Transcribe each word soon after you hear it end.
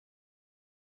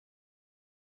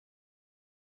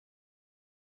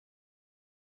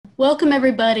Welcome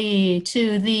everybody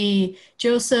to the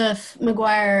Joseph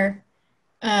McGuire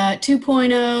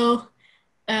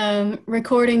 2.0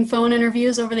 recording phone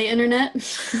interviews over the internet.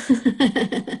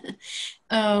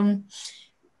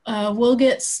 We'll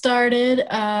get started.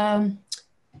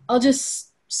 I'll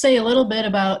just say a little bit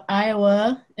about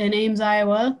Iowa and Ames,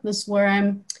 Iowa. This is where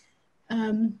I'm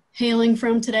hailing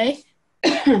from today.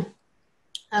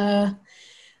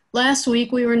 Last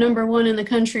week, we were #1 in the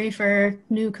country for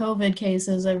new COVID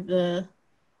cases.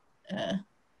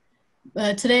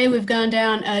 Today, we've gone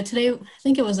down. Today, I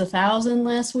think it was 1,000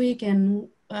 last week, and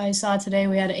I saw today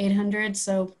we had 800,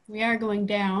 so we are going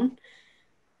down.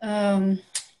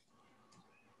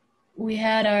 We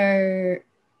had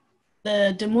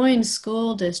the Des Moines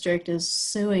School District is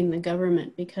suing the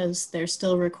government because they're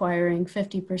still requiring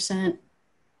 50%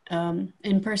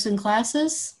 in-person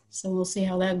classes, so we'll see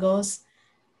how that goes.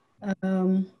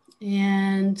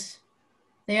 And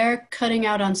they are cutting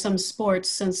out on some sports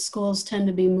since schools tend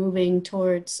to be moving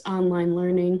towards online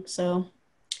learning. So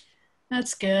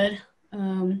that's good.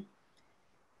 I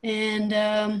don't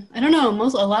know,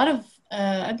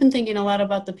 I've been thinking a lot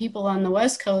about the people on the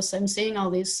West Coast. I'm seeing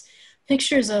all these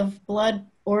pictures of blood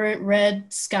or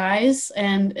red skies,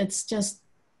 and it's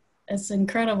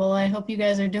incredible. I hope you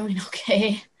guys are doing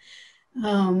okay.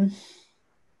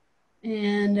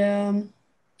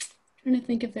 Trying to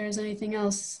think if there's anything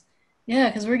else. Yeah,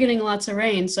 because we're getting lots of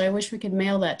rain, so I wish we could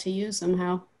mail that to you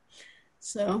somehow.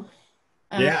 So.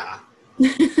 Yeah.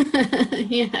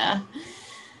 Yeah.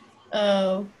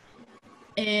 On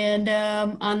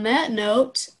that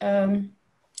note,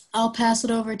 I'll pass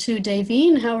it over to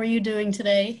Davine. How are you doing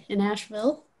today in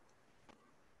Asheville?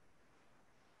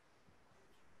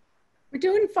 We're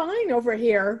doing fine over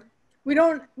here. We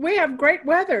have great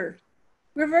weather.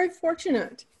 We're very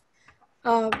fortunate.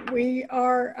 We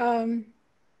are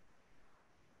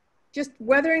just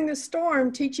weathering the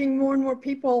storm, teaching more and more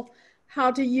people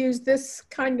how to use this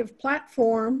kind of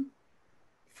platform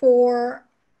for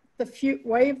the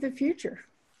way of the future.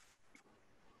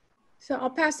 So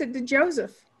I'll pass it to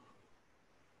Joseph.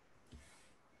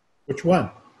 Which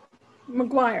one?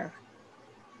 McGuire.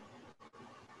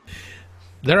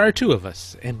 There are two of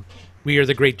us, and we are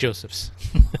the great Josephs.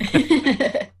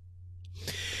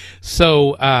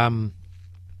 So,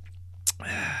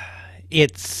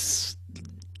 it's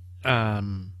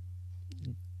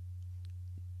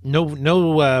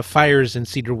no fires in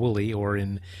Cedar Woolley or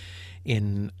in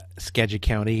Skagit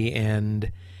County,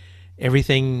 and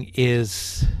everything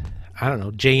is, I don't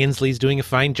know, Jay Inslee's doing a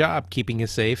fine job keeping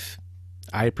us safe.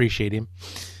 I appreciate him.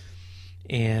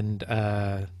 And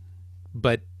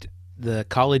but the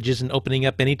college isn't opening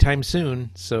up anytime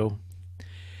soon, so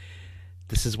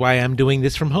this is why I'm doing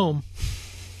this from home.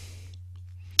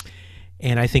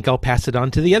 And I think I'll pass it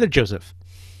on to the other Joseph.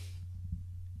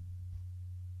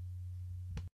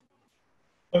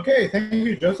 Okay, thank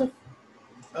you, Joseph.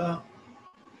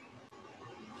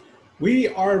 We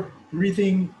are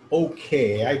breathing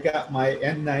okay. I got my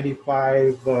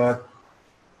N95.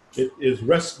 It is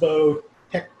Respo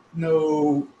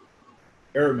Techno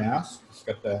air mask. It's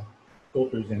got the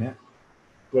filters in it.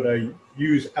 What I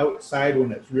use outside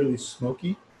when it's really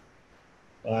smoky.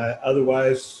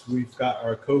 Otherwise, we've got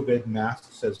our COVID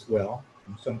masks as well.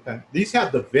 And sometimes these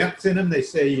have the vents in them. They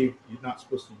say you're not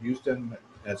supposed to use them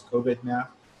as COVID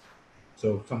masks.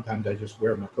 So sometimes I just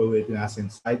wear my COVID mask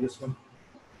inside this one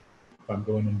if I'm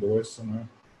going indoors somewhere.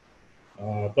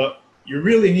 But you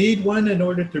really need one in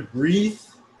order to breathe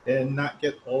and not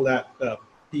get all that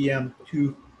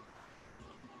PM2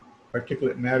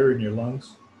 particulate matter in your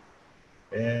lungs.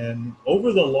 And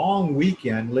over the long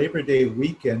weekend, Labor Day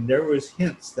weekend, there was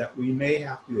hints that we may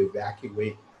have to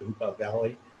evacuate the Hoopa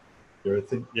Valley.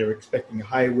 They're expecting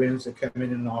high winds to come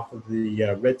in and off of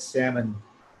the Red Salmon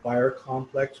Fire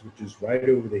Complex, which is right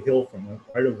over the hill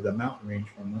right over the mountain range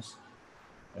from us.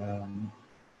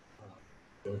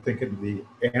 They're thinking the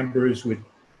ambers would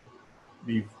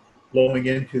be blowing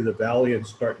into the valley and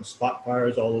starting spot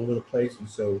fires all over the place. And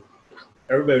so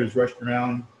everybody was rushing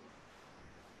around,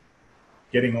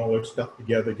 getting all their stuff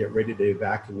together, get ready to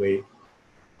evacuate.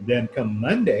 And then come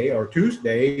Monday or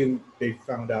Tuesday, they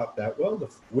found out that, well, the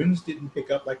winds didn't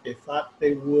pick up like they thought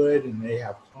they would, and they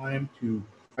have time to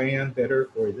plan better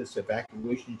for this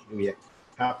evacuation we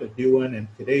have to do one. And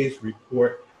today's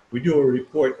report, we do a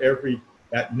report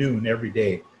at noon every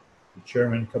day. The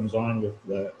chairman comes on with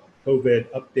the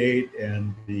COVID update,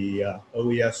 and the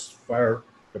OES fire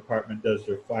department does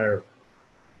their fire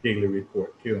daily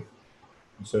report too.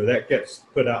 And so that gets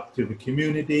put out to the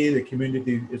community. The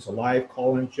community is a live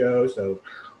call-in show, so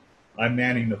I'm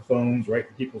manning the phones,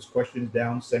 writing people's questions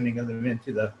down, sending them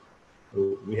into the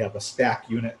We have a stack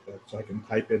unit so I can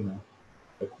type in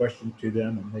the question to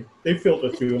them, and they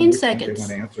filter through them, which ones they want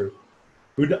to answer.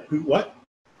 What?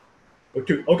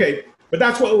 Okay, but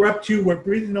that's what we're up to. We're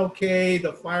breathing okay.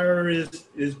 The fire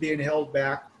is being held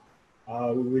back.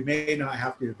 We may not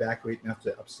have to evacuate, and that's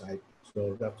the upside.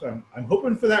 So I'm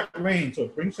hoping for that rain. So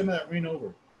bring some of that rain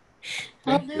over.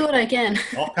 I'll do what I can.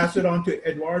 I'll pass it on to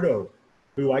Eduardo,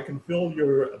 who I can fill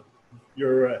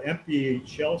your empty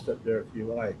shelves up there if you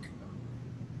like.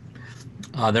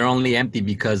 They're only empty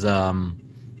because an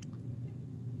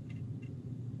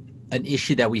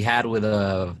issue that we had with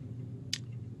a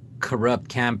corrupt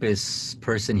campus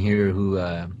person here who,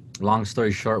 long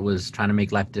story short, was trying to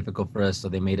make life difficult for us. So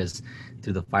they made us,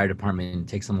 through the fire department,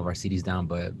 take some of our CDs down,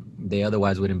 but they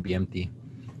otherwise wouldn't be empty.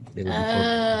 They would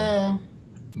be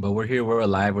but we're here, we're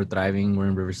alive, we're thriving. We're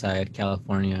in Riverside,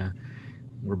 California.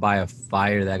 We're by a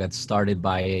fire that got started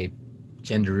by a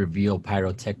gender reveal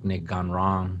pyrotechnic gone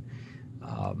wrong.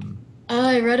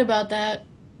 I read about that.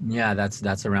 Yeah,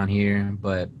 that's around here,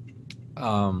 but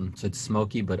so it's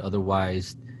smoky, but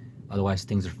otherwise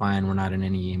things are fine. We're not in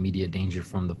any immediate danger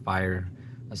from the fire,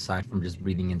 aside from just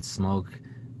breathing in smoke.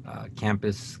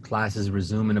 Campus classes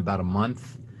resume in about a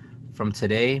month from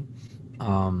today,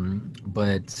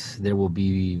 but there will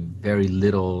be very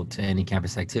little to any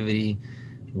campus activity.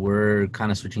 We're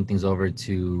kind of switching things over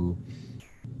to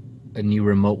a new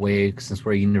remote way. Since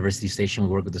we're a university station, we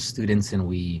work with the students, and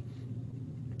we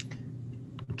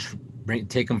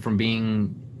take them from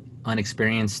being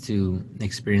unexperienced to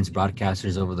experienced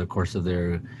broadcasters over the course of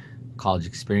their college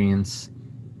experience.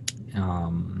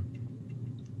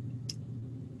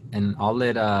 And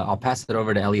I'll pass it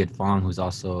over to Elliot Fong, who's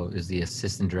also is the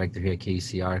assistant director here at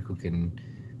KUCR, who can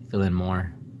fill in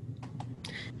more.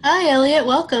 Hi, Elliot.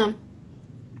 Welcome.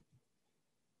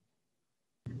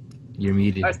 You're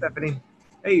muted. Hi, Stephanie.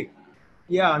 Hey,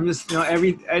 yeah, I'm just,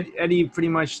 Eddie pretty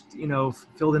much,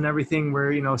 filled in everything.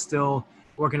 We're, still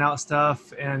working out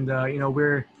stuff, and,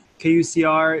 we're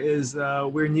KUCR is,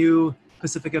 we're new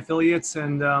Pacific affiliates,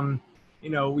 and, we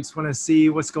just want to see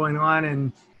what's going on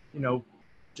and,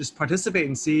 just participate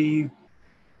and see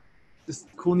just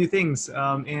cool new things.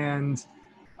 I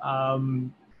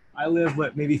live,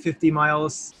 maybe 50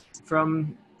 miles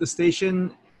from the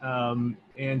station,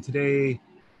 and today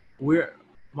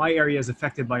my area is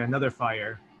affected by another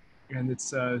fire, and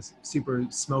it's super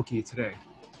smoky today.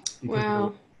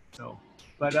 Wow.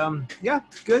 But yeah,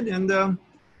 good, and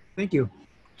thank you.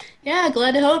 Yeah,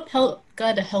 glad to help.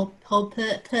 Glad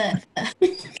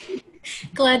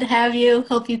to have you.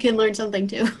 Hope you can learn something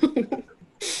too.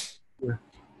 Sure.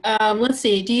 Let's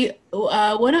see. Do you?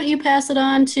 Why don't you pass it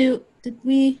on to? Do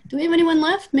we have anyone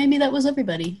left? Maybe that was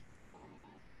everybody.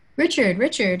 Richard.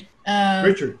 Richard.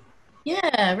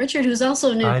 Yeah, Richard, who's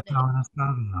also new. Hi,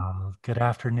 good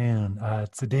afternoon.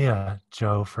 Tsadia,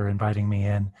 Joe, for inviting me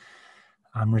in.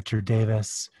 I'm Richard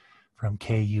Davis from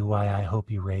KUYI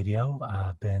Hopi Radio.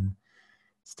 I've been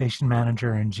station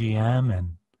manager and GM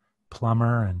and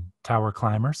plumber and tower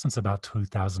climber since about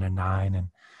 2009, and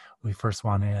we first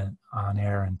went on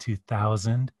air in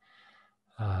 2000,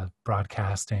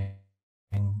 broadcasting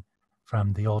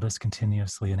from the oldest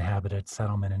continuously inhabited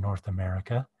settlement in North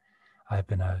America. I've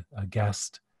been a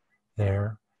guest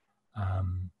there,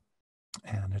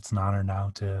 and it's an honor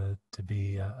now to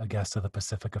be a guest of the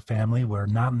Pacifica family. We're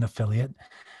not an affiliate,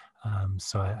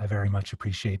 so I very much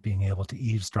appreciate being able to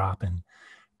eavesdrop and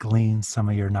glean some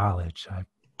of your knowledge. I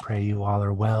pray you all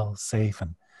are well, safe,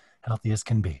 and healthy as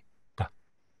can be. Duh.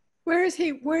 Where is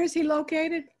he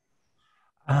located?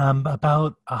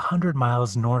 About 100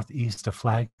 miles northeast of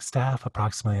Flagstaff,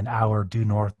 approximately an hour due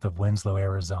north of Winslow,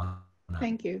 Arizona.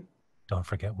 Thank you. Don't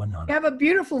forget Winona. You have a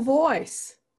beautiful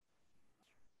voice.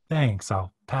 Thanks.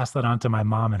 I'll pass that on to my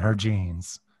mom and her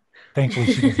genes. Thankfully,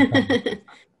 she doesn't.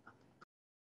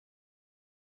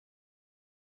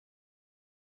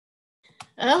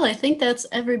 Well, I think that's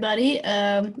everybody.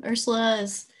 Ursula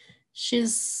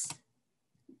she's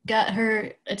got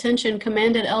her attention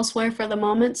commanded elsewhere for the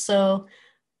moment, so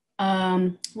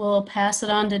we'll pass it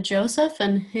on to Joseph,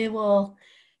 and he'll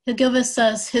give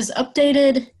us his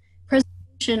updated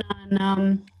presentation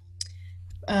on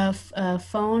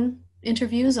phone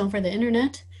interviews over the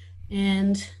internet,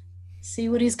 and see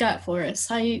what he's got for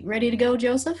us. Are you ready to go,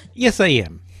 Joseph? Yes, I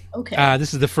am. Okay.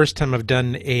 This is the first time I've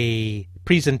done a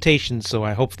presentation, so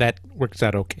I hope that works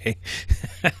out okay.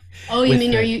 Oh, you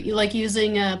mean, are you like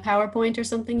using PowerPoint or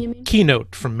something, you mean?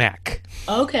 Keynote from Mac.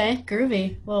 Okay,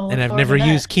 groovy. Well, and I've never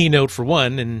used Keynote for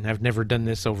one, and I've never done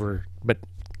this but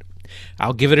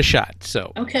I'll give it a shot.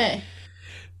 So okay.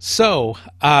 So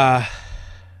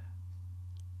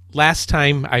last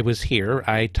time I was here,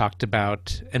 I talked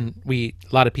about, and a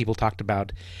lot of people talked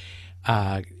about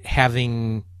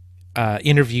having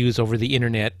interviews over the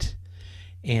internet,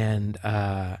 and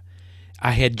I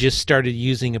had just started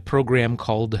using a program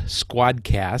called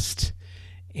Squadcast,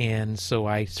 and so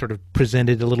I sort of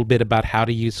presented a little bit about how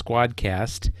to use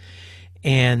Squadcast,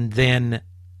 and then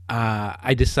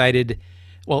I decided,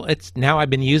 well, I've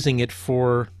been using it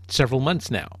for several months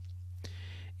now,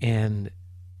 and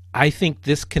I think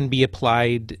this can be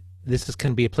applied. This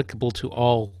can be applicable to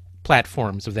all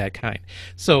platforms of that kind.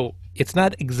 So it's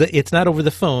not over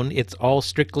the phone. It's all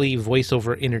strictly voice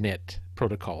over internet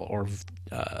protocol, or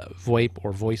VoIP,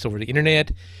 or voice over the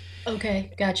internet.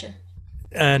 Okay, gotcha.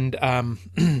 And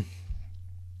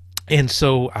and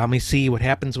so let me see what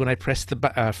happens when I press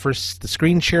first the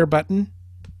screen share button,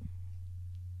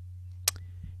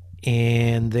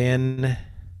 and then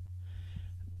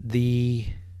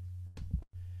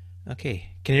okay.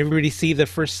 Can everybody see the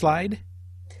first slide?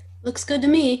 Looks good to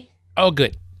me. Oh,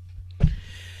 good.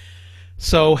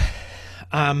 So,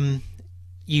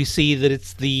 you see that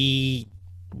it's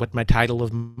what my title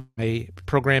of my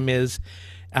program is,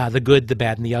 The Good, the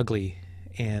Bad, and the Ugly.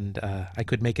 And I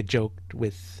could make a joke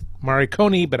with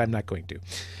Marconi, but I'm not going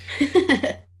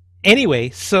to. Anyway,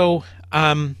 so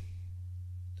I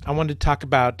wanted to talk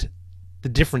about the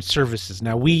different services.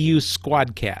 Now, we use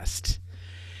Squadcast.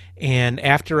 And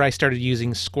after I started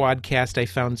using Squadcast, I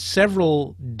found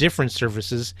several different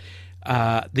services.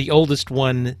 The oldest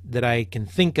one that I can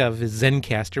think of is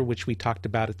Zencastr, which we talked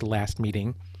about at the last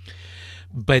meeting.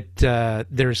 But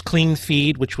there's Clean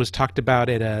Feed, which was talked about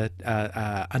at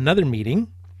another meeting.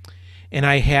 And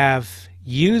I have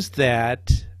used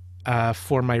that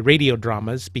for my radio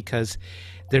dramas because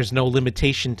there's no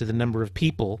limitation to the number of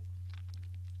people.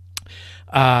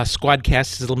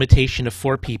 Squadcast is a limitation of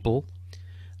 4 people.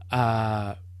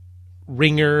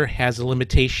 Ringr has a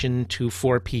limitation to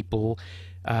 4 people,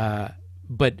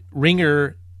 but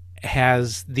Ringr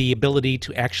has the ability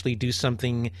to actually do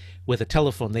something with a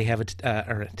telephone. They have a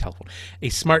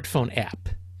smartphone app,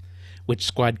 which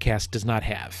Squadcast does not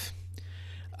have.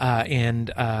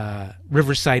 And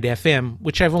Riversidefm,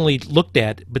 which I've only looked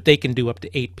at, but they can do up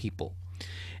to 8 people.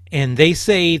 And they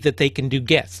say that they can do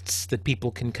guests, that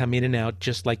people can come in and out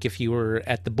just like if you were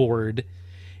at the board,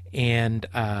 and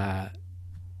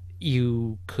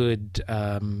you could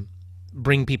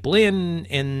bring people in,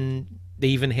 and they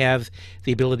even have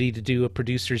the ability to do a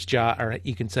producer's job, or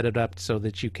you can set it up so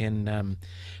that you can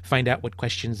find out what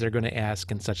questions they're going to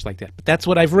ask and such like that. But that's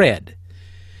what I've read.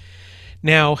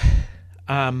 Now,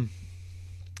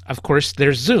 of course,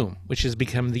 there's Zoom, which has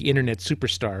become the internet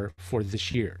superstar for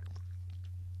this year.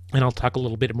 And I'll talk a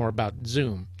little bit more about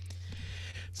Zoom.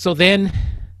 So then,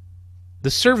 the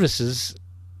services,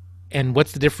 and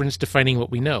what's the difference defining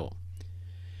what we know?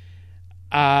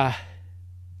 I'm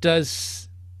going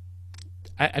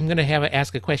to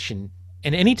ask a question,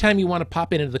 and anytime you want to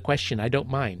pop into the question, I don't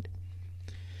mind.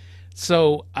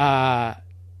 So,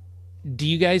 do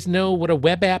you guys know what a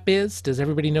web app is? Does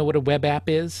everybody know what a web app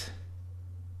is?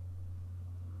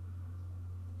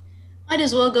 Might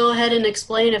as well go ahead and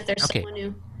explain if there's someone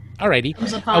new. Alrighty.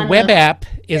 A web app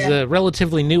is a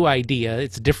relatively new idea.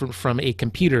 It's different from a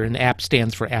computer. An app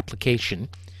stands for application.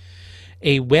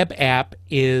 A web app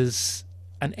is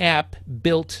an app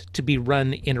built to be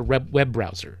run in a web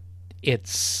browser.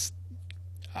 It's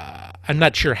I'm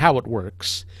not sure how it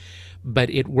works,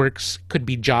 but it works. Could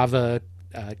be Java,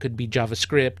 could be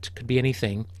JavaScript, could be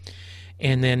anything.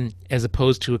 And then, as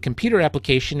opposed to a computer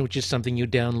application, which is something you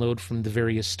download from the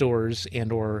various stores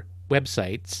and or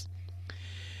websites.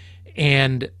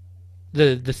 And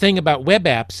the thing about web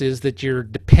apps is that you're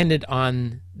dependent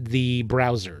on the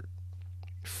browser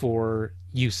for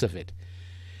use of it.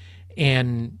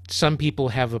 And some people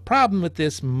have a problem with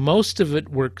this. Most of it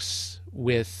works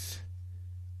with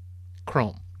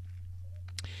Chrome.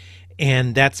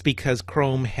 And that's because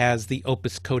Chrome has the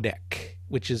Opus codec,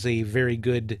 which is a very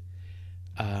good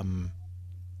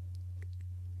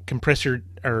compressor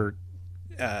or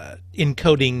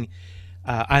encoding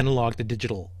analog to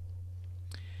digital.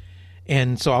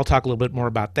 And so I'll talk a little bit more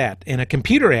about that. And a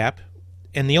computer app,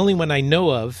 and the only one I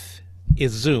know of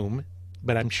is Zoom,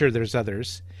 but I'm sure there's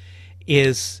others,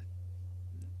 is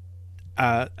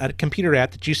a computer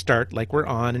app that you start like we're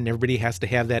on, and everybody has to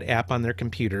have that app on their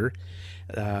computer,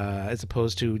 as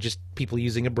opposed to just people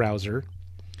using a browser.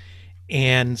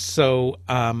 And so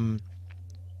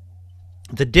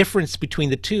the difference between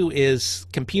the two is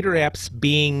computer apps,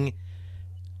 being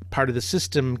part of the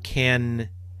system, can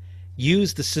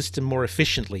use the system more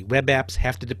efficiently. Web apps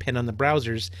have to depend on the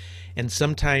browsers, and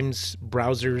sometimes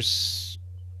browsers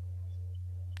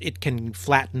it can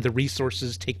flatten the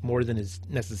resources, take more than is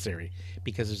necessary,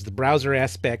 because there's the browser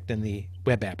aspect and the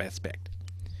web app aspect.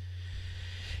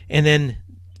 And then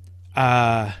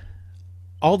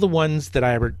all the ones that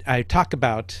I talked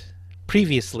about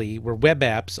previously were web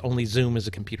apps, only Zoom is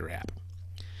a computer app.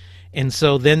 And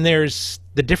so then there's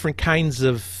the different kinds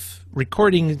of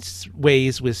recording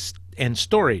ways and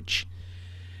storage.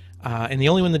 And the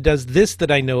only one that does this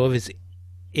that I know of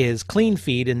is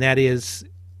CleanFeed, and that is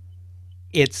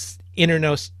it's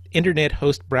internet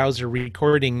host browser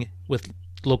recording with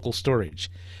local storage.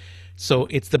 So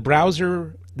it's the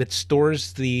browser that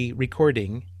stores the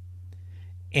recording,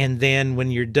 and then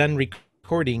when you're done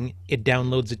recording, it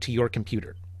downloads it to your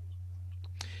computer.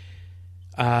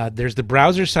 There's the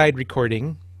browser side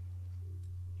recording,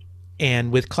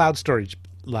 and with cloud storage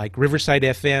like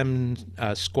Riversidefm,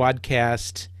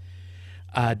 Squadcast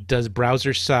does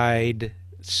browser side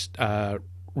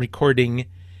recording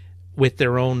with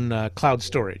their own cloud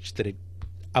storage that it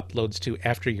uploads to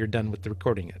after you're done with the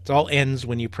recording. It all ends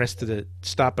when you press the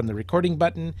stop on the recording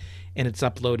button, and it's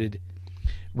uploaded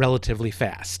relatively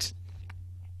fast.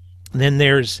 And then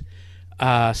there's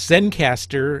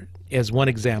Zencastr, as one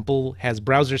example, has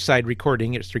browser side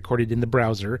recording. It's recorded in the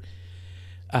browser,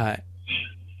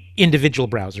 individual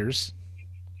browsers,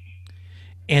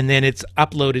 and then it's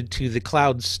uploaded to the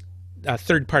clouds,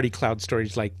 third-party cloud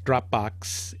storage like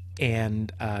Dropbox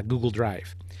and Google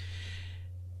Drive.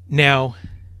 Now,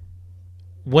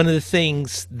 one of the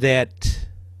things that,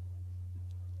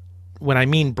 when I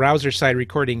mean browser side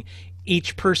recording,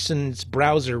 each person's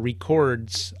browser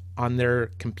records on their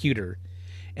computer,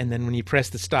 and then when you press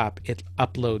the stop, it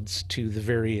uploads to the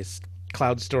various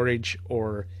cloud storage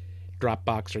or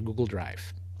Dropbox or Google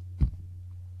Drive.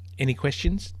 Any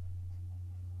questions?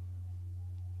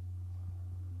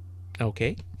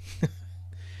 Okay.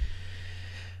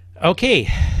 Okay.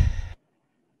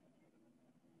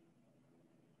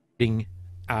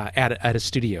 At a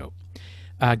studio.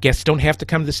 Guests don't have to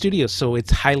come to the studio, so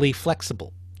it's highly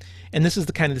flexible. And this is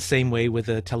the kind of the same way with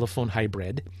a telephone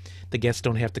hybrid. The guests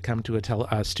don't have to come to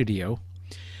a studio.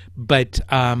 But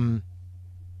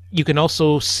you can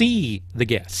also see the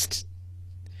guest.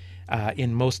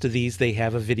 In most of these, they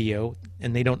have a video,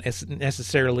 and they don't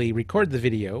necessarily record the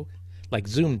video like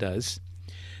Zoom does.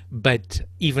 But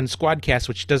even Squadcast,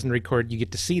 which doesn't record, you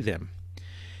get to see them.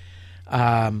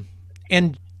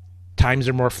 And times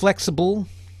are more flexible.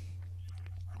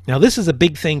 Now, this is a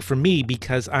big thing for me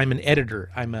because I'm an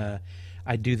editor.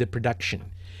 I do the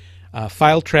production.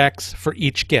 File tracks for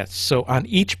each guest. So on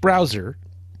each browser,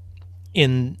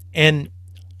 and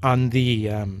on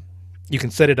the you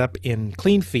can set it up in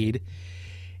CleanFeed.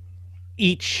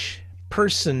 Each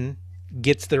person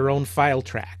gets their own file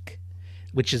track,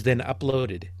 which is then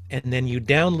uploaded, and then you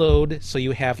download. So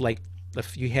you have, like,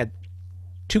 if you had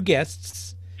two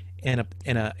guests and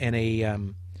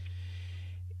a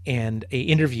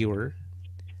interviewer,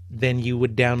 then you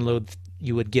would download.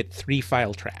 You would get 3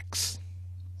 file tracks.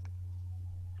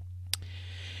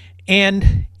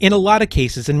 And in a lot of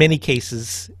cases, in many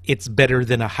cases, it's better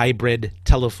than a hybrid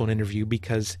telephone interview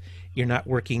because you're not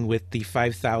working with the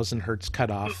 5,000 hertz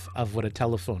cutoff of what a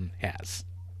telephone has.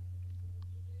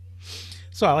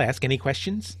 So I'll ask any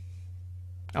questions.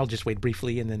 I'll just wait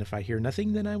briefly, and then if I hear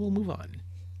nothing, then I will move on.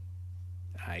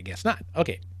 I guess not.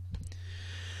 Okay.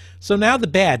 So now the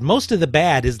bad. Most of the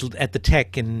bad is at the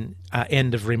tech and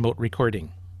end of remote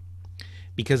recording.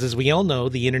 Because as we all know,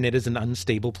 the internet is an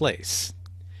unstable place.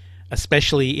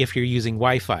 Especially if you're using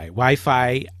Wi-Fi.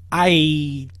 Wi-Fi,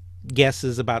 I guess,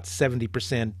 is about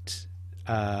 70%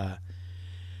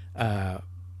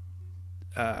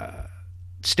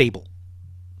 stable.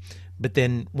 But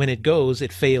then when it goes,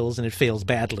 it fails, and it fails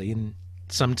badly. And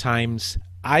sometimes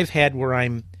I've had where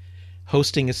I'm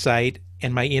hosting a site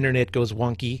and my internet goes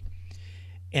wonky,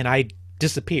 and I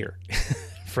disappear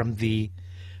from the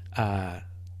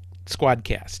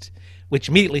Squadcast, which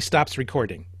immediately stops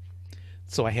recording.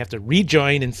 So I have to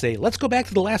rejoin and say, let's go back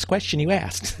to the last question you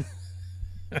asked.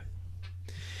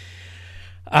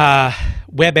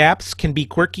 Web apps can be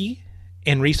quirky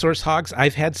and resource hogs.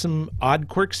 I've had some odd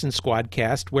quirks in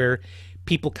Squadcast where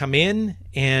people come in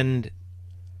and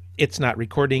it's not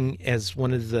recording as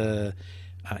one of the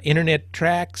internet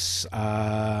tracks.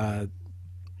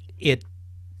 It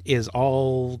is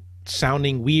all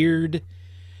sounding weird.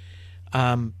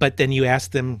 But then you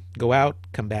ask them, go out,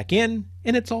 come back in,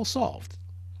 and it's all solved.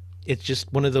 It's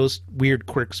just one of those weird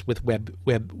quirks with web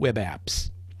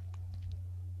apps.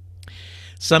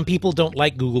 Some people don't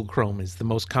like Google Chrome as the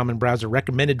most common browser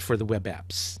recommended for the web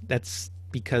apps. That's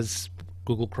because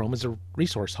Google Chrome is a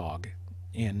resource hog,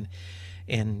 and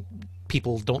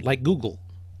people don't like Google.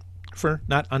 for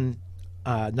not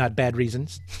bad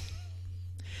reasons.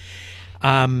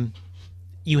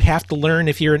 You have to learn,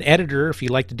 if you're an editor, if you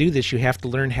like to do this, you have to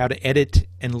learn how to edit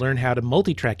and learn how to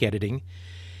multi-track editing.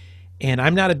 And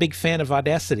I'm not a big fan of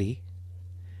Audacity,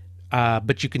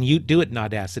 but you can do it in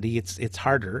Audacity. It's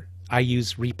harder. I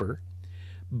use Reaper,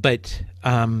 but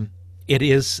it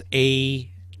is a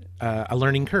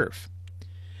learning curve.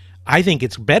 I think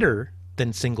it's better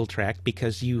than single track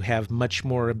because you have much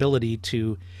more ability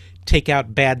to take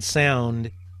out bad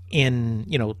sound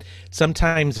in,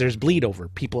 sometimes there's bleed over.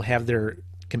 People have their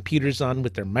computers on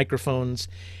with their microphones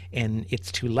and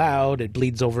it's too loud. It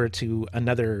bleeds over to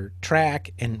another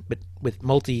track, but with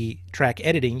multi-track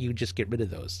editing, you just get rid of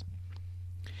those.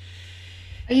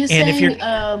 Are you And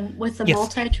saying with the Yes.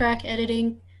 multi-track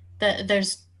editing that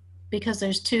because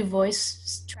there's two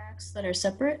voice tracks that are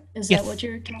separate? Is Yes. that what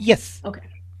you're talking about? Yes. Okay.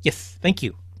 Yes. Thank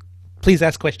you. Please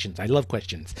ask questions. I love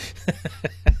questions.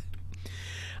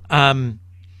 And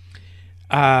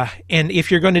if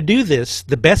you're going to do this,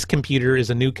 the best computer is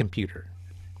a new computer.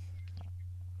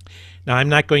 Now, I'm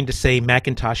not going to say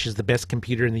Macintosh is the best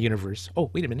computer in the universe. Oh,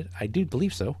 wait a minute. I do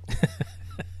believe so.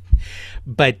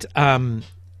 But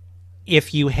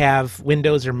if you have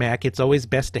Windows or Mac, it's always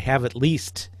best to have at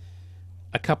least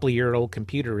a couple-year-old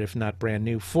computer, if not brand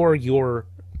new, for your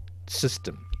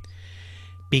system.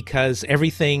 Because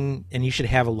everything, and you should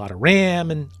have a lot of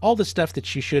RAM and all the stuff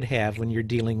that you should have when you're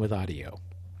dealing with audio.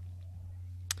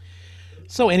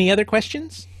 So, any other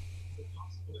questions?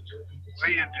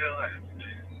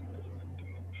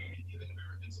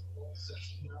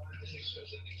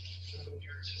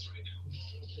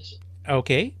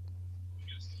 Okay.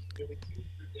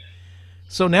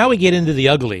 So now we get into the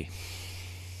ugly.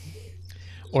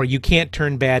 Or you can't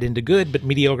turn bad into good, but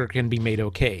mediocre can be made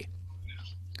okay.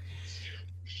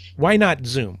 Why not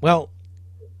Zoom? Well,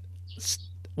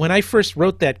 when I first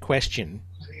wrote that question,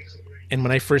 and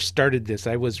when I first started this,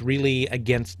 I was really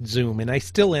against Zoom, and I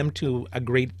still am to a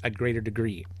greater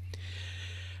degree.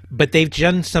 But they've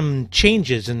done some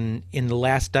changes in the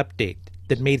last update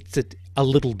that makes it a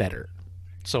little better.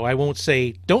 So I won't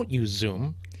say don't use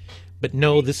Zoom, but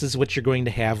no, this is what you're going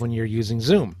to have when you're using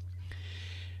Zoom.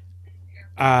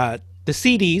 The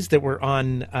CDs that were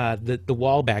on the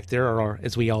wall back there are,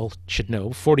 as we all should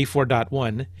know,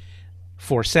 44.1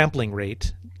 for sampling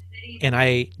rate. And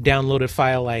I downloaded a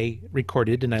file I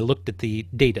recorded and I looked at the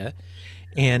data,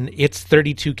 and it's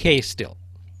 32K still,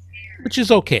 which is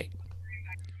okay.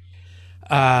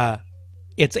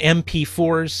 It's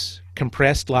MP4s,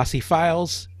 compressed lossy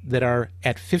files that are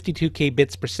at 52K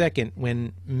bits per second,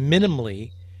 when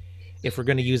minimally, if we're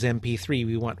going to use MP3,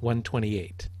 we want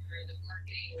 128.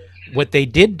 What they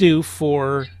did do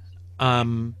for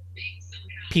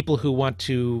people who want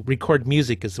to record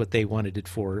music, is what they wanted it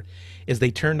for, is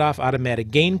they turned off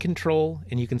automatic gain control,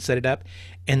 and you can set it up,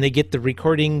 and they get the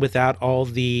recording without all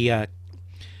the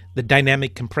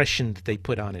dynamic compression that they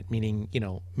put on it, meaning,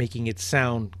 making it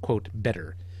sound, quote,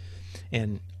 better.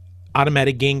 And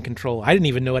automatic gain control, I didn't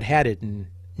even know it had it, and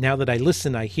now that I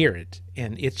listen, I hear it,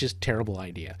 and it's just a terrible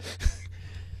idea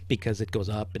because it goes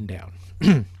up and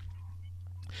down.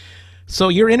 So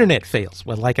your internet fails.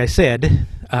 Well, like I said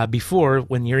before,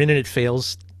 when your internet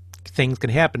fails, things can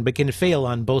happen, but can fail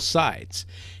on both sides.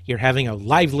 You're having a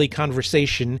lively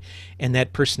conversation, and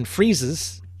that person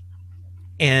freezes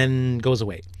and goes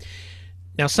away.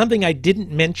 Now, something I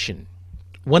didn't mention,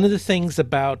 one of the things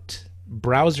about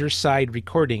browser-side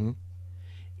recording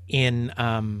in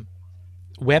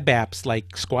web apps like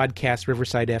Squadcast,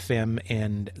 Riversidefm,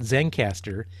 and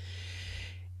Zencastr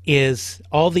is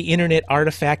all the internet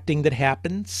artifacting that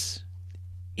happens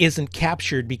isn't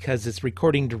captured because it's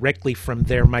recording directly from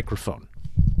their microphone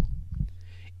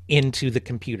into the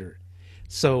computer.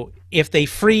 So if they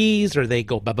freeze or they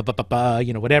go ba ba ba ba ba,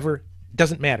 whatever,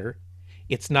 doesn't matter.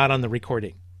 It's not on the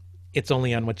recording. It's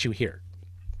only on what you hear.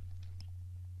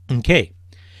 Okay.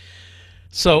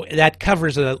 So that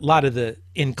covers a lot of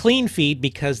in clean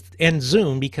feed and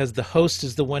Zoom, because the host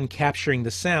is the one capturing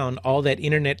the sound, all that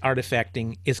internet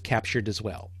artifacting is captured as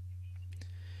well.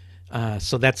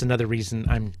 So that's another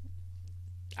reason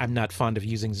I'm not fond of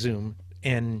using Zoom,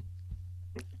 and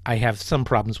I have some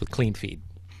problems with clean feed.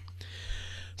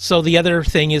 So the other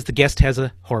thing is the guest has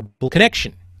a horrible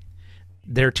connection.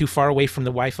 They're too far away from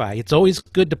the Wi-Fi. It's always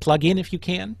good to plug in if you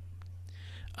can.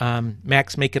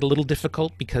 Macs make it a little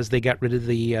difficult because they got rid of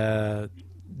the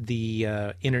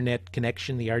internet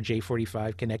connection, the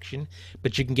RJ45 connection,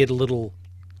 but you can get a little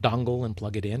dongle and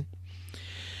plug it in.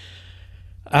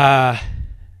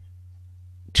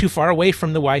 Too far away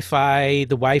from the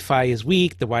Wi-Fi is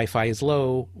weak, the Wi-Fi is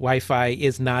low, Wi-Fi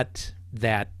is not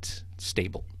that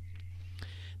stable.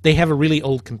 they have a really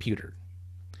old computer.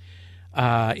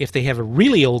 If they have a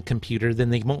really old computer, then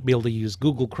they won't be able to use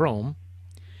Google Chrome,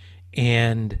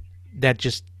 and that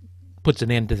just puts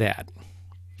an end to that.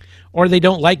 Or they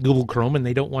don't like Google Chrome and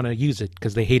they don't want to use it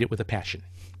because they hate it with a passion.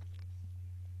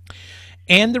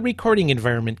 And the recording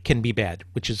environment can be bad,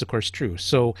 which is of course true.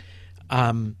 So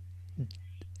I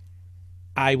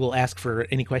will ask for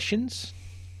any questions.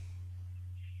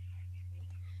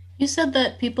 You said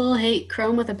that people hate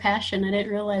Chrome with a passion. I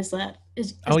didn't realize that.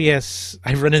 Oh yes,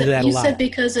 I've run into that a lot. You said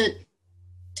because it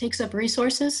takes up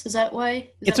resources. Is that why?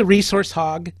 It's a resource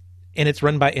hog, and it's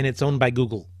owned by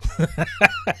Google.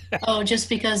 Oh, just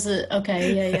because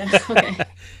okay, yeah. Okay.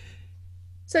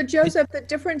 So Joseph, the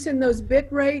difference in those bit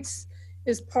rates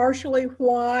is partially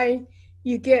why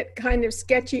you get kind of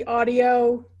sketchy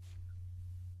audio.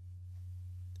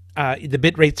 The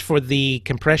bit rates for the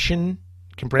compressed.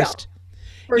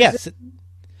 Yeah. Yes.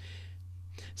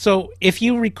 So if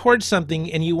you record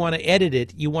something and you want to edit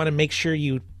it, you want to make sure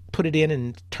you put it in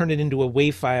and turn it into a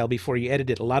WAV file before you edit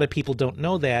it. A lot of people don't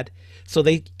know that, so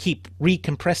they keep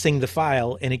recompressing the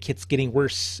file, and it keeps getting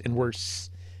worse and worse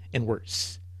and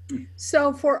worse.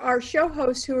 So for our show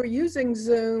hosts who are using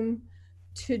Zoom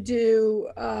to do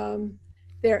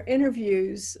their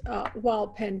interviews while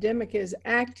pandemic is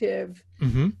active,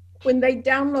 when they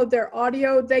download their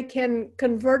audio, they can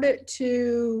convert it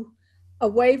to a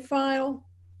WAV file?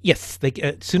 Yes,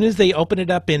 as soon as they open it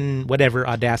up in whatever,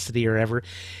 Audacity or whatever,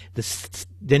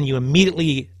 then you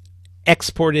immediately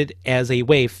export it as a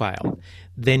WAV file.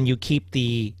 Then you keep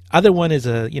the other one as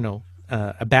a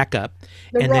backup,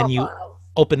 and then you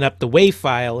open up the WAV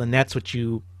file, and that's what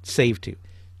you save to.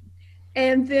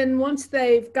 And then once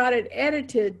they've got it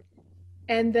edited,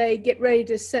 and they get ready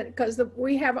to send, because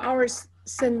we have ours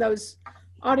send those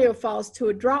audio files to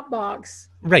a Dropbox.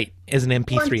 Right, as an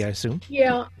MP3, I assume.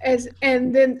 Yeah,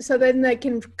 then they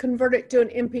can convert it to an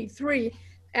MP3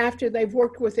 after they've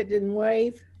worked with it in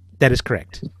WAV. That is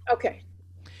correct. Okay.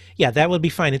 Yeah, that would be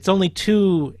fine. It's only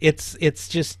two. It's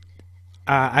just.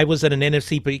 I was at an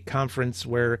NFCP conference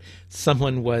where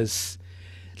someone was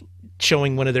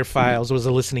showing one of their files. It was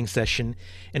a listening session,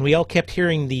 and we all kept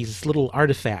hearing these little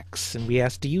artifacts. And we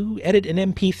asked, "Do you edit an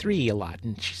MP3 a lot?"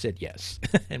 And she said, "Yes."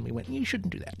 And we went, "You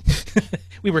shouldn't do that."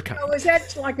 We were kind. So is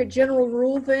that like a general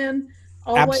rule then?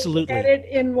 Always Absolutely. Edit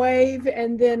in WAV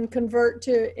and then convert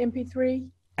to MP3?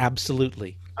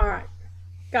 Absolutely. All right.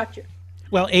 Gotcha.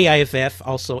 Well, AIFF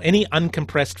also, any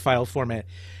uncompressed file format,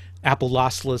 Apple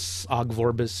Lossless, Ogg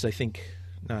Vorbis, I think,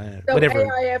 So whatever.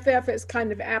 AIFF is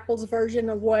kind of Apple's version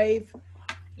of WAV?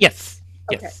 Yes.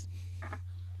 Okay. Yes.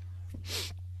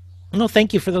 No,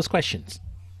 thank you for those questions.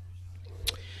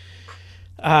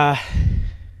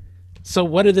 So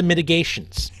what are the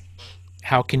mitigations?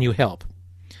 How can you help?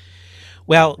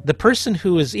 Well, the person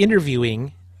who is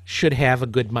interviewing should have a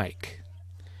good mic.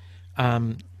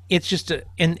 It's just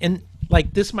and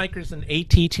like this mic is an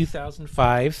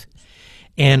AT2005,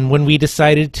 and when we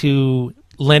decided to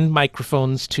lend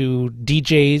microphones to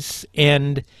DJs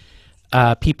and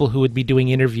people who would be doing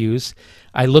interviews,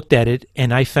 I looked at it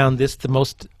and I found this the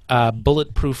most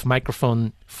bulletproof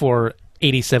microphone for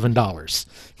 $87.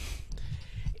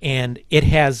 And it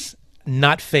has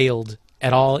not failed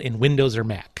at all in Windows or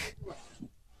Mac.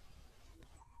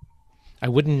 I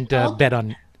wouldn't bet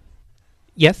on...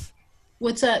 Yes?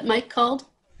 What's that mic called?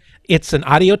 It's an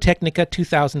Audio-Technica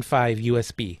 2005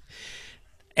 USB.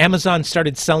 Amazon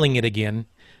started selling it again.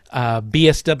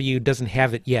 BSW doesn't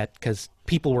have it yet because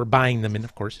people were buying them in,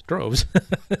 of course, droves.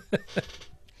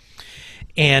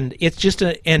 And it's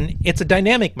it's a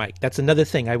dynamic mic. That's another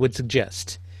thing I would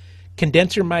suggest.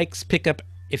 Condenser mics pick up,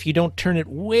 if you don't turn it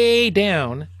way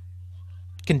down,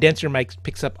 condenser mics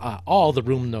picks up all the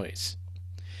room noise.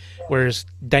 Whereas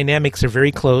dynamics are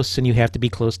very close and you have to be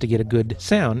close to get a good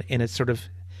sound. And it's sort of,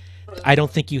 I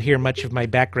don't think you hear much of my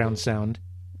background sound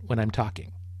when I'm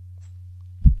talking.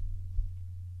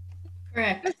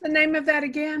 Correct. What's the name of that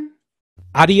again?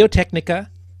 Audio-Technica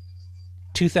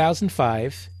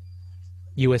 2005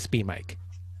 USB mic.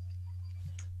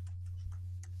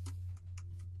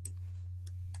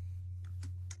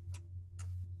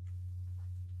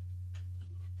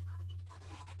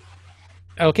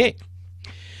 Okay.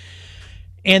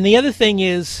 And the other thing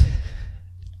is,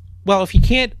 well, if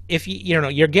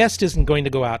your guest isn't going to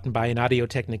go out and buy an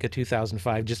Audio-Technica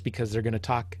 2005 just because they're going to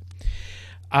talk.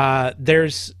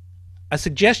 There's a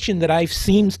suggestion that I've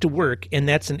seems to work, and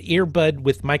that's an earbud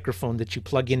with microphone that you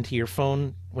plug into your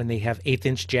phone when they have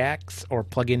 1/8" jacks or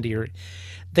plug into your...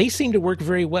 They seem to work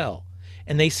very well,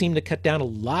 and they seem to cut down a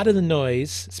lot of the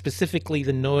noise, specifically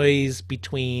the noise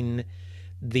between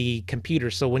the computer.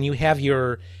 So when you have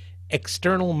your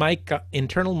internal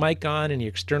mic on and your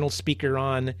external speaker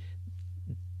on,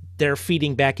 they're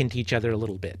feeding back into each other a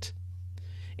little bit.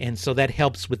 And so that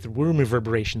helps with the room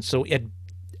reverberation. So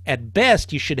at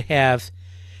best, you should have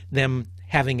them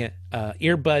having a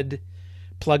earbud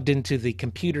plugged into the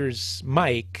computer's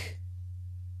mic,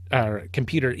 or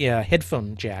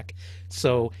headphone jack.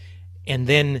 So, and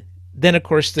then of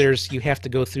course you have to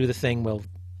go through the thing. Well,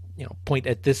 point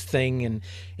at this thing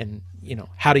and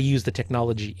how to use the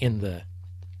technology in the.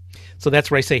 So that's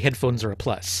where I say headphones are a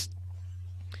plus.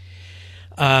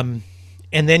 And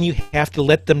then you have to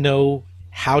let them know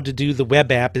how to do the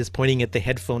web app is pointing at the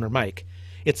headphone or mic.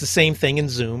 It's the same thing in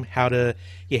Zoom.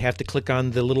 You have to click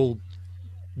on the little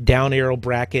down arrow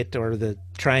bracket or the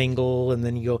triangle, and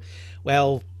then you go,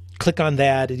 well, click on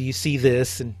that, and you see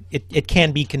this, and it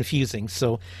can be confusing.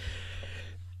 So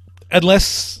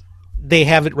unless they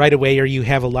have it right away or you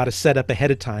have a lot of setup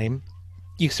ahead of time,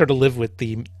 you sort of live with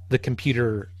the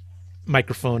computer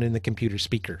microphone and the computer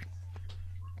speaker.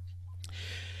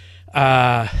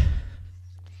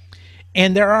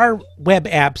 And there are web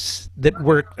apps that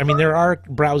work. I mean, there are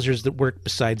browsers that work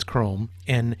besides Chrome,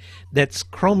 and that's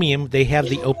Chromium. They have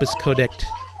the Opus codec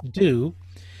do,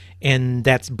 and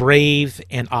that's Brave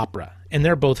and Opera, and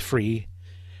they're both free,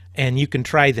 and you can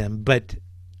try them, but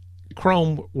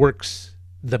Chrome works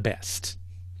the best.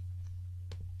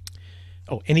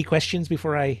 Oh, any questions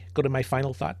before I go to my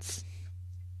final thoughts?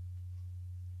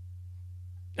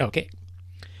 Okay.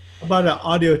 How about an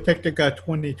Audio-Technica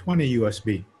 2020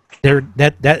 USB?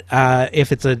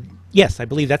 If it's yes, I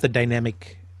believe that's a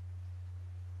dynamic.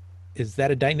 Is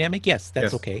that a dynamic? Yes,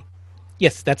 that's okay.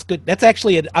 Yes, that's good. That's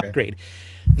actually an upgrade.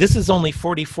 This is only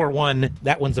 44.1.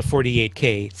 That one's a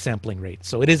 48K sampling rate,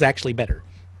 so it is actually better.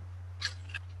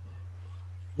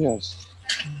 Yes.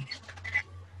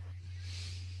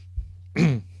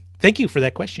 Thank you for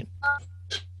that question.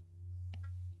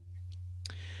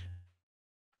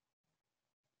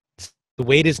 The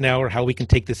way it is now, or how we can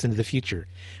take this into the future.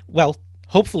 Well,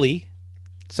 hopefully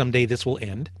someday this will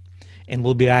end and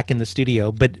we'll be back in the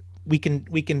studio, but we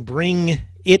can bring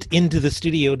it into the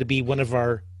studio to be one of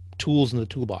our tools in the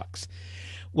toolbox.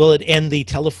 Will it end the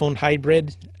telephone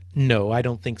hybrid? No, I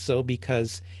don't think so,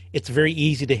 because it's very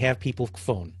easy to have people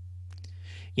phone.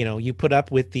 You put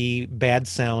up with the bad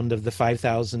sound of the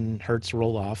 5,000 hertz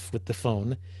roll off with the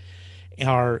phone.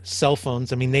 Our cell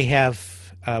phones, I mean, they have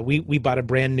we bought a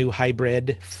brand new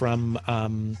hybrid from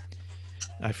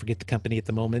I forget the company at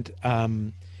the moment,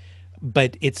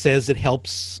 but it says it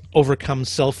helps overcome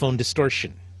cell phone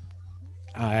distortion.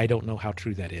 I don't know how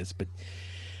true that is, but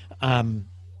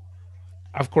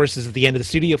of course, is it the end of the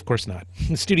studio? Of course not.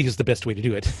 The studio is the best way to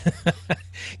do it.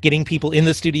 Getting people in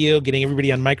the studio, getting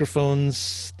everybody on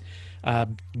microphones,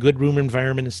 good room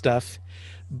environment and stuff.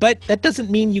 But that doesn't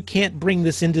mean you can't bring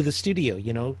this into the studio.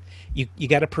 You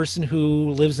got a person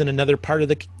who lives in another part of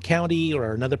the county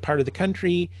or another part of the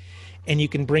country, and you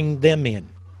can bring them in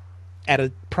at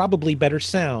a probably better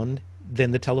sound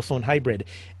than the telephone hybrid.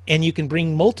 And you can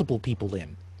bring multiple people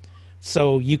in.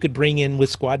 So you could bring in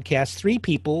with Squadcast 3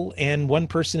 people and 1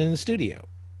 person in the studio.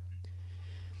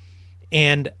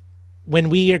 And when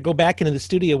we go back into the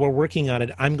studio, we're working on it.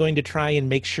 I'm going to try and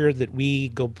make sure that we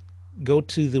go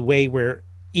to the way where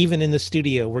even in the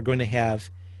studio, we're going to have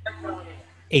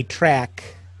a track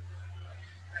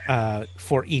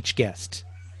for each guest,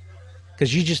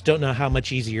 because you just don't know how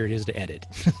much easier it is to edit.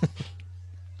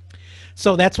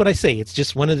 So that's what I say. It's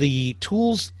just one of the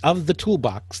tools of the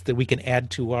toolbox that we can add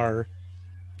to our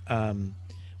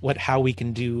how we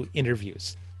can do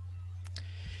interviews.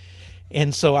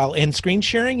 And so I'll end screen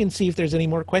sharing and see if there's any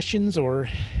more questions, or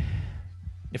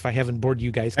if I haven't bored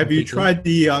you guys completely. Have you tried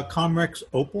the Comrex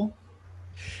Opal?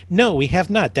 No, we have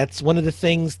not. That's one of the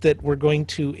things that we're going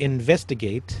to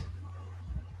investigate.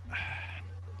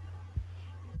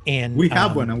 And we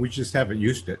have one, and we just haven't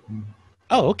used it.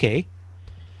 Oh, okay.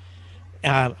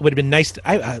 Would have been nice.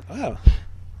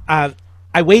 I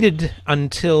waited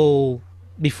until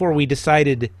before we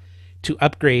decided to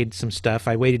upgrade some stuff.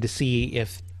 I waited to see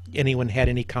if anyone had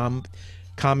any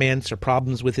comments or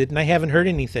problems with it, and I haven't heard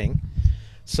anything.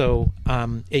 So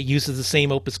it uses the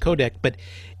same Opus codec, but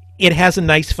it has a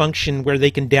nice function where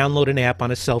they can download an app on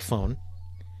a cell phone,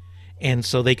 and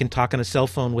so they can talk on a cell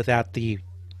phone without the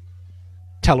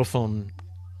telephone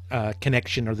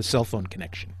connection or the cell phone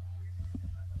connection.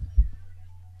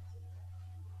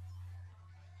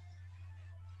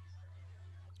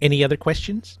 Any other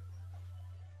questions?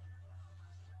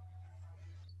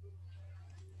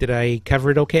 Did I cover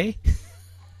it okay?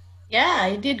 Yeah,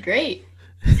 you did great.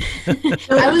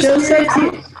 I was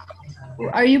curious,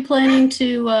 are you planning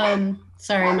to,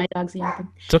 sorry, my dog's yapping.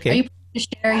 It's okay. Are you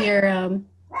share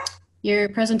your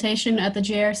presentation at the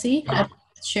JRC?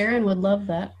 Sharon would love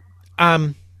that.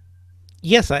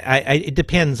 Yes, it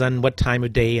depends on what time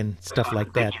of day and stuff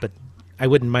like that, but I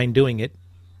wouldn't mind doing it.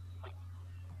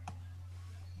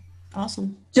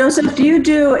 Awesome. Joseph, do you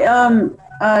do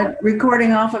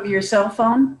recording off of your cell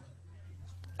phone?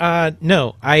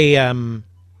 No,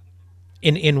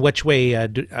 in which way? I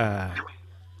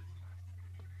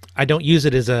don't use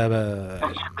it as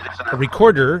a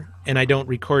recorder, and I don't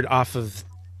record off of.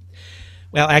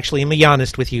 Well, actually, let me be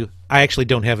honest with you. I actually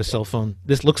don't have a cell phone.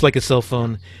 This looks like a cell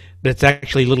phone, but it's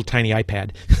actually a little tiny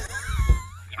iPad.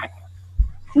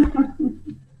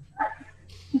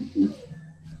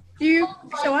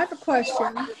 So I have a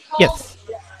question. Yes.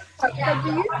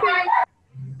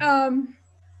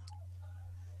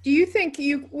 Do you think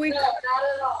we?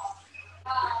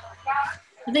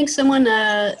 I think someone.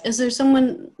 Is there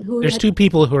someone who? There's two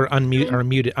people who are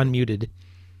unmuted.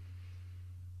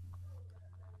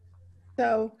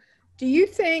 So, do you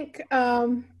think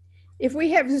if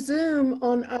we have Zoom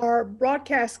on our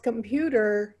broadcast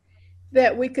computer,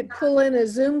 that we could pull in a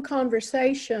Zoom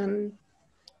conversation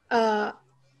and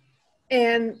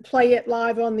play it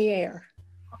live on the air?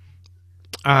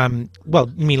 Well,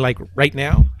 you mean like right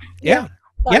now? Yeah.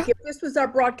 Like if this was our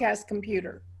broadcast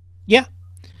computer. Yeah.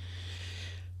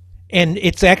 And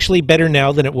it's actually better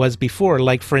now than it was before.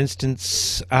 Like, for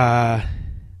instance,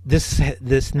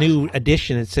 this new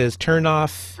edition, it says turn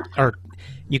off, or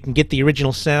you can get the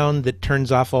original sound that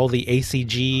turns off all the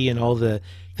ACG and all the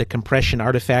compression,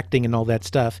 artifacting, and all that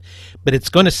stuff. But it's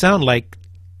going to sound like,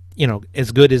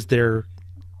 as good as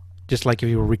just like if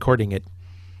you were recording it.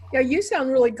 Yeah, you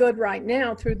sound really good right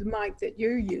now through the mic that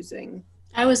you're using.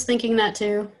 I was thinking that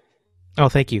too. Oh,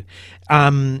 thank you.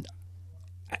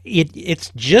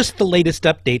 It's just the latest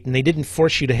update, and they didn't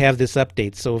force you to have this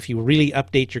update. So if you really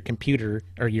update your computer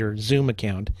or your Zoom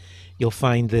account, you'll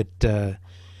find that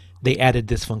they added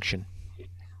this function.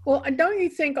 Well, don't you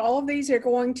think all these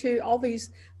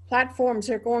platforms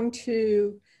are going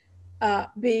to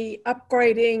be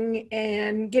upgrading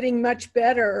and getting much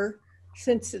better,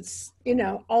 since it's,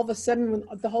 all of a sudden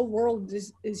the whole world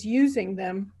is using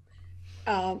them.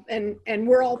 And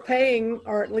we're all paying,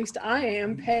 or at least I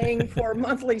am paying for a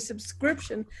monthly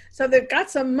subscription. So they've got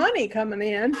some money coming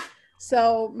in.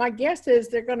 So my guess is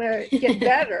they're going to get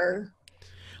better.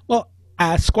 Well,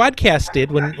 Squadcast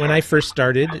did when I first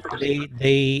started.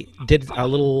 They did a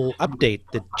little update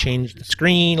that changed the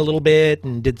screen a little bit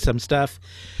and did some stuff.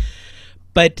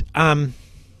 But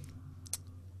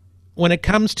when it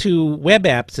comes to web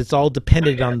apps, it's all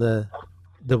dependent on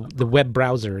the web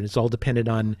browser, and it's all dependent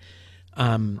on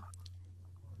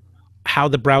how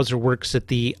the browser works at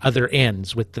the other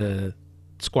ends with the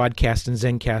Squadcast and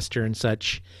Zencastr and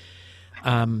such.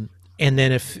 And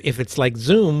then if it's like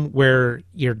Zoom, where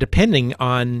you're depending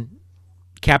on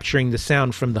capturing the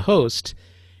sound from the host,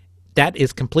 that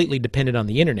is completely dependent on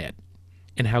the internet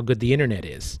and how good the internet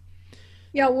is.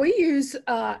 Yeah, we use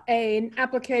an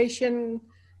application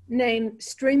named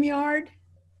StreamYard.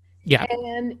 Yeah.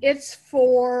 And it's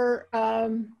for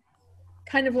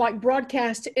kind of like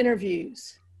broadcast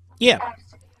interviews. Yeah.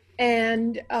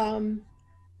 And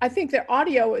I think their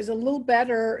audio is a little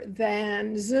better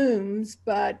than Zoom's,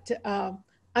 but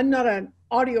I'm not an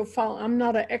audiophile. I'm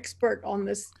not an expert on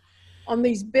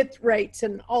these bit rates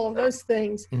and all of those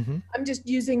things. Mm-hmm. I'm just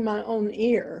using my own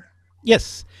ear.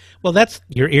 Yes. Well,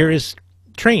 your ear is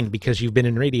trained because you've been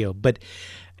in radio. But,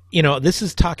 this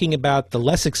is talking about the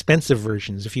less expensive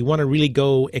versions. If you want to really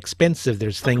go expensive,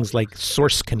 there's things like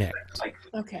Source Connect.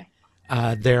 Okay.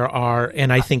 There are,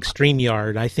 and I think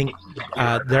StreamYard,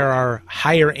 there are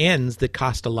higher ends that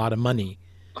cost a lot of money.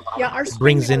 Yeah, our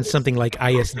brings in something like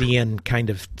ISDN kind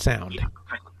of sound.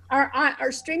 Our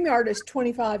StreamYard is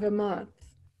 $25 a month.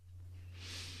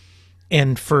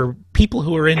 And for people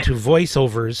who are into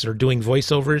voiceovers or doing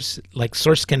voiceovers, like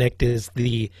Source Connect is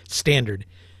the standard.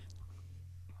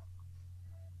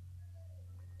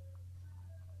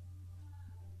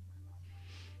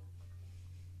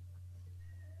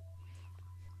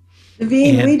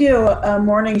 Devine, we do a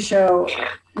morning show.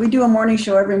 We do a morning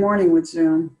show every morning with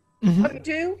Zoom. Mm-hmm. Oh, you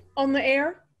do? On the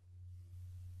air?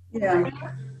 Yeah.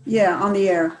 Yeah, on the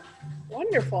air.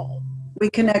 Wonderful. We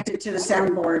connect it to the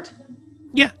soundboard.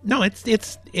 Yeah, no,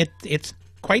 it's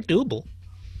quite doable.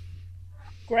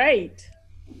 Great.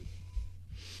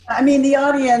 I mean, the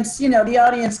audience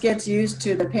gets used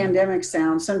to the pandemic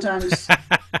sound. Sometimes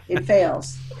it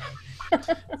fails.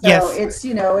 So yes.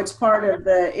 It's part of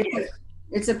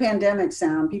it's a pandemic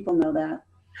sound. People know that.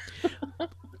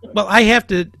 Well, I have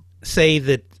to say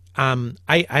that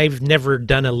I've never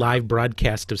done a live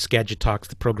broadcast of Skagit Talks,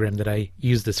 the program that I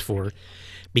use this for,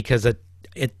 because at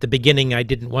the beginning I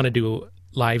didn't want to do a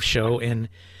live show, and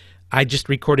I just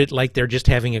record it like they're just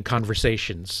having a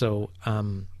conversation. So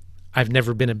I've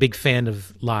never been a big fan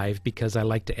of live because I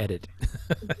like to edit.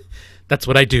 That's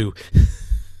what I do.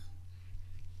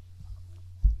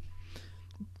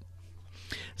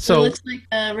 So it looks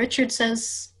like Richard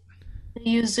says they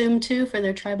use Zoom too for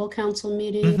their tribal council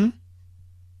meeting.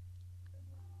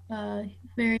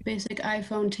 Very basic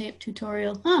iPhone tape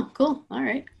tutorial. Oh, cool. All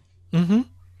right.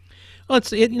 Well,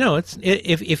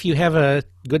 if you have a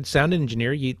good sound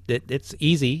engineer, it's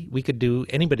easy. We could do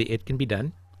anybody. It can be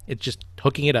done. It's just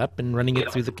hooking it up and running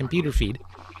it through the computer feed.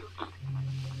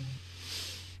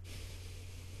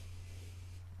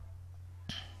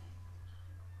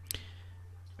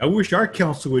 I wish our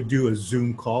council would do a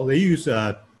Zoom call. They use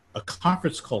a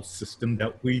conference call system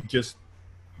that we just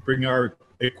bring our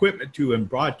equipment to and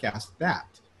broadcast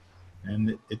that.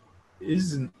 And it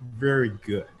isn't very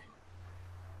good.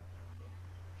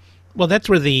 Well, that's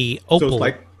where the Opal... So it's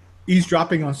like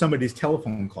eavesdropping on somebody's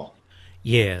telephone call.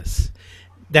 Yes.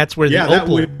 That's where the Opal... Yeah, that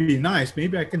would be nice.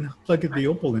 Maybe I can plug the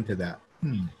Opal into that.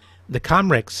 The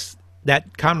Comrex,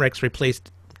 that Comrex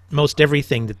replaced most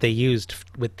everything that they used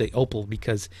with the Opal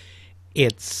because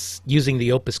it's using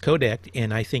the Opus codec,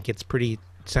 and I think it's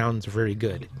sounds very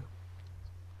good.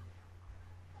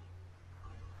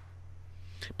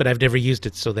 But I've never used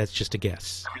it, so that's just a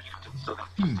guess. I'll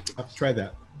have to try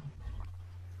that.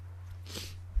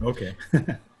 Okay.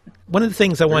 One of the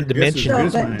things I wanted to mention...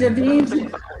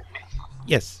 Daveen,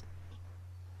 yes.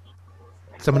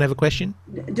 Someone have a question?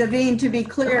 Daveen, to be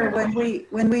clear,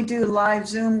 when we do live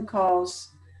Zoom calls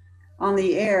on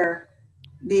the air,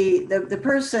 the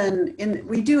person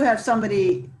we do have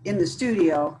somebody in the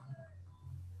studio,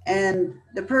 and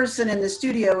the person in the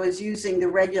studio is using the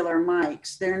regular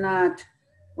mics.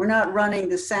 We're not running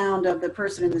the sound of the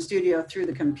person in the studio through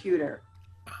the computer.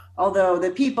 Although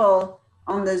the people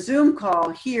on the Zoom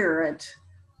call hear it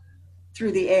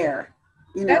through the air.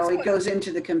 It goes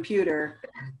into the computer.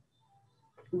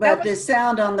 But the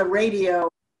sound on the radio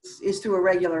is through a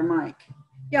regular mic.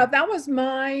 Yeah, that was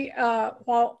my,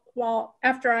 while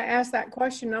after I asked that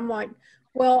question, I'm like,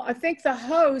 well, I think the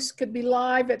host could be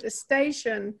live at the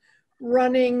station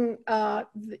running,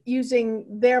 using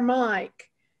their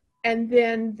mic, and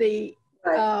then the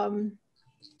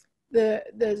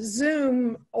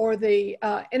Zoom or the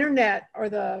internet or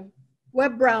the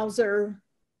web browser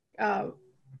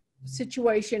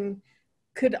situation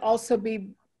could also be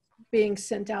being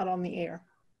sent out on the air.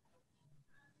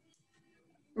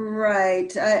 Right.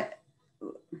 Is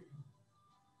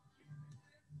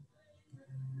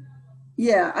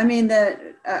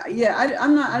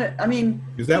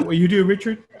that what you do,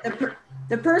 Richard?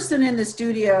 The person in the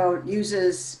studio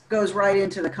goes right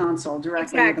into the console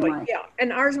directly. Exactly. Into the mic. Yeah,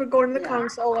 and ours would go into the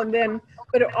console, but it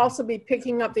would also be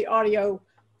picking up the audio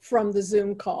from the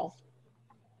Zoom call.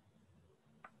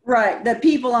 Right. The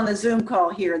people on the Zoom call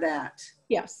hear that.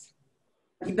 Yes.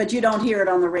 But you don't hear it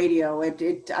on the radio.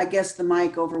 I guess the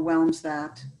mic overwhelms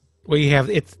that. Well, you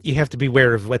have to be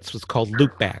aware of what's called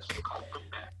loopback.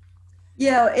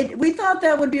 Yeah, we thought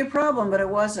that would be a problem, but it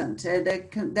wasn't.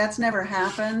 That's never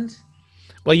happened.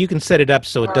 Well, you can set it up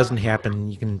so it doesn't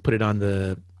happen. You can put it on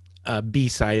the B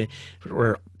side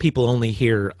where people only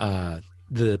hear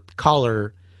the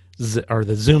caller or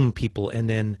the Zoom people, and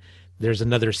then there's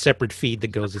another separate feed that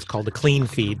goes, it's called a clean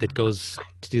feed that goes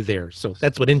to there. So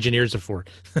that's what engineers are for.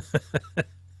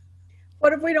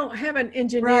 What if we don't have an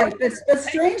engineer? Right, but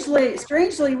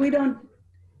strangely, we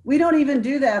don't even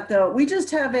do that though. We just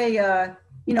have we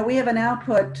have an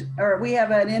output, or we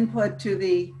have an input to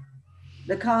the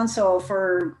console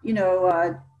for,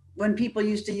 when people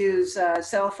used to use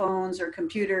cell phones or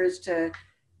computers to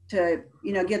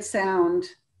get sound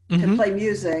to play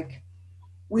music.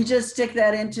 We just stick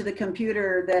that into the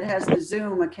computer that has the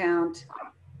Zoom account,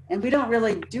 and we don't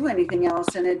really do anything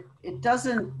else. And it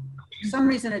doesn't, for some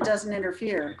reason, it doesn't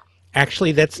interfere.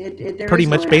 Actually, that's pretty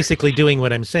much basically doing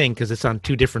what I'm saying, because it's on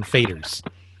two different faders.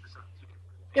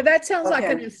 Yeah, that sounds like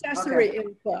an accessory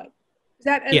input. Is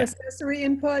that an accessory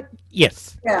input?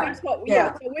 Yes. Yeah. That's what so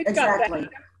we've exactly. got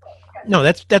that. No,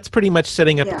 that's pretty much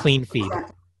setting up a clean feed.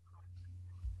 Exactly.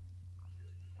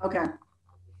 Okay.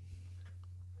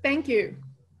 Thank you.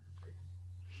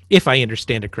 If I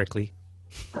understand it correctly.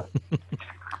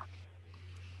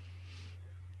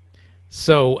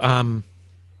 So,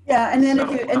 yeah, and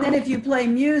then if you play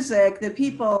music, the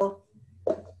people,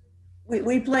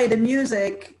 we play the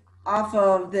music off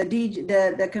of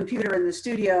the computer in the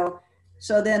studio.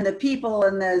 So then the people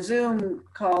in the Zoom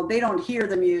call, they don't hear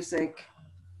the music.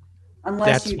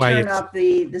 unless That's you why turn it's- up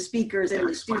the speakers in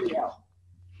the studio.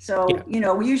 So, Yeah. you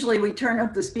know, usually we turn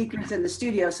up the speakers in the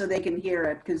studio so they can hear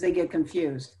it because they get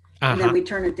confused. And then Uh-huh. we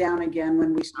turn it down again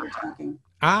when we start talking.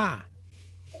 Ah.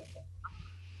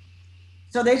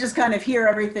 So they just kind of hear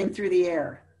everything through the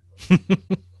air.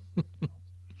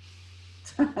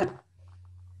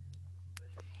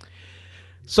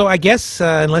 So I guess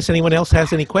unless anyone else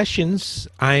has any questions,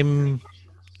 I'm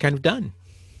kind of done.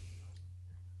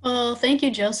 Well, thank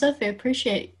you, Joseph. I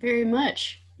appreciate very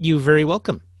much. You're very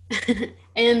welcome.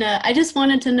 And I just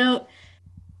wanted to note,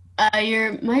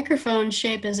 your microphone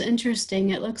shape is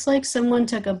interesting. It looks like someone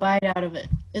took a bite out of it.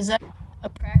 Is that a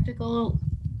practical?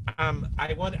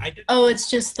 Oh, it's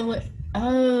just the way.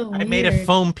 Oh, I made a weird.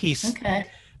 foam piece. Okay.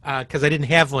 Because I didn't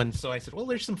have one, so I said, "Well,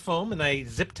 there's some foam," and I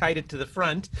zip tied it to the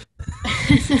front.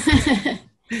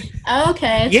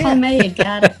 Okay, it's Yeah. homemade.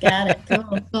 Got it.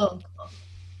 Cool.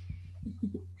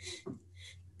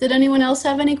 Did anyone else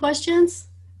have any questions?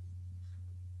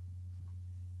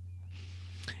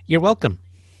 You're welcome.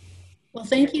 Well,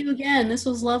 thank you again. This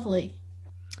was lovely.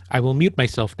 I will mute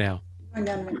myself now.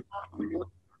 No,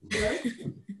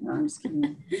 I'm just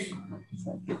kidding.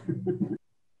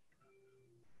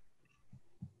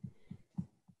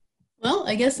 Well,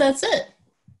 I guess that's it.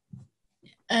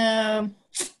 I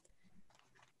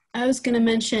was going to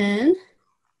mention,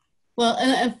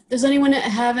 well, does anyone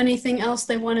have anything else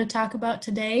they want to talk about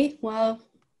today while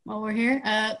we're here?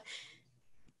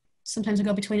 Sometimes we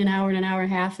go between an hour and an hour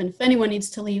and a half, and if anyone needs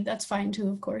to leave, that's fine too,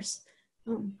 of course.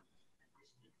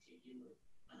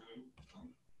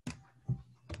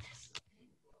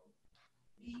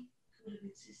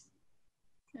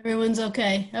 Everyone's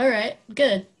okay. All right,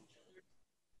 good.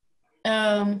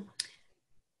 I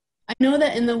know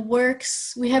that in the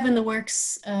works, we have in the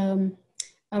works a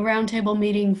roundtable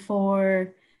meeting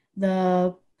for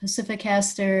the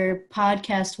Pacificaster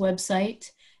podcast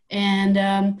website.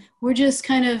 And we're just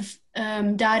kind of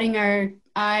dotting our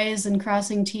I's and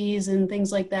crossing T's and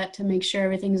things like that to make sure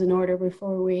everything's in order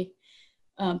before we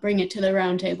bring it to the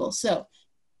roundtable. So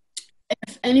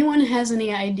if anyone has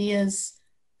any ideas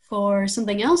for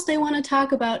something else they want to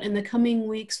talk about in the coming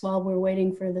weeks while we're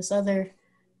waiting for this other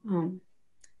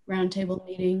roundtable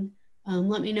meeting,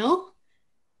 let me know.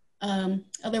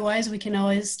 Otherwise, we can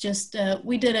always just,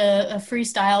 we did a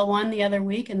freestyle one the other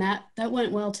week, and that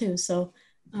went well too. So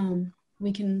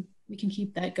we can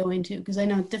keep that going too, because I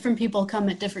know different people come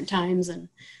at different times, and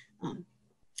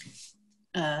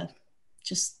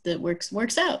just that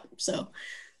works out. So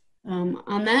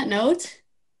on that note,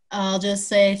 I'll just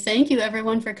say thank you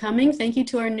everyone for coming. Thank you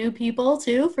to our new people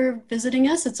too for visiting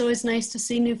us. It's always nice to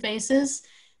see new faces.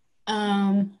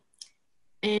 I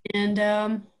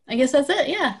guess that's it.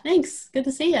 Yeah, thanks. Good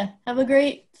to see you. Have a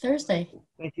great Thursday.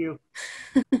 Thank you.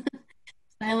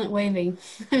 Silent waving.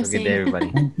 Have a good day, everybody.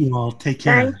 Thank you all. Take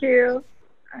care. Thank you.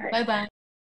 Bye-bye.